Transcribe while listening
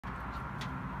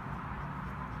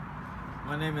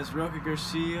My name is Roque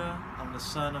Garcia. I'm the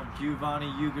son of Giovanni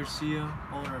U. Garcia,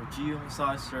 owner of Gio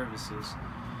Massage Services.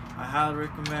 I highly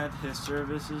recommend his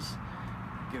services.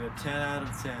 Give it 10 out of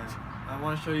 10. I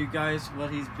want to show you guys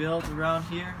what he's built around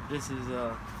here. This is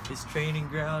his training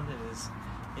ground.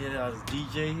 He has a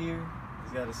DJ here.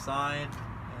 He's got a sign,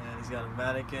 and he's got a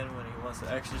mannequin when he wants to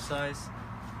exercise.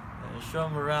 And show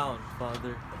him around,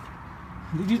 Father.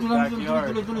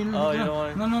 Backyard. Oh, you don't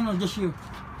want to? No, just you.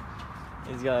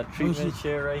 He's got a treatment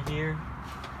chair right here.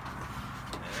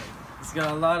 He's got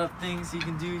a lot of things he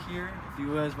can do here. If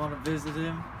you guys want to visit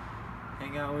him,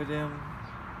 hang out with him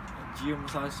at Gio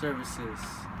Massage Services.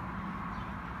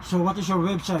 So what is your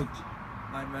website?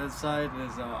 My website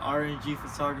is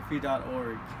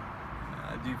rngphotography.org.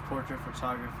 I do portrait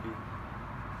photography.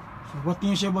 So what can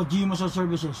you say about Gio Massage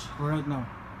Services for right now?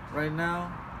 Right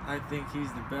now, I think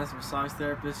he's the best massage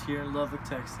therapist here in Lubbock,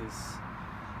 Texas.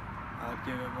 I'll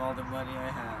give him all the money I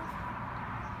have.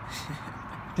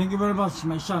 Thank you very much,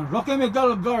 my son. Roque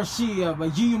Miguel Garcia by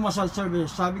Gio Massage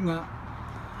Services. Sabi nga,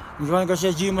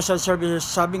 Garcia, Gio Massage Services,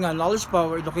 sabi nga, knowledge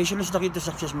power, education is the key to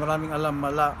success. Maraming alam.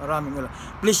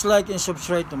 Please like and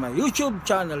subscribe to my YouTube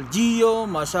channel, Gio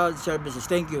Massage Services.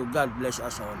 Thank you. God bless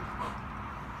us all.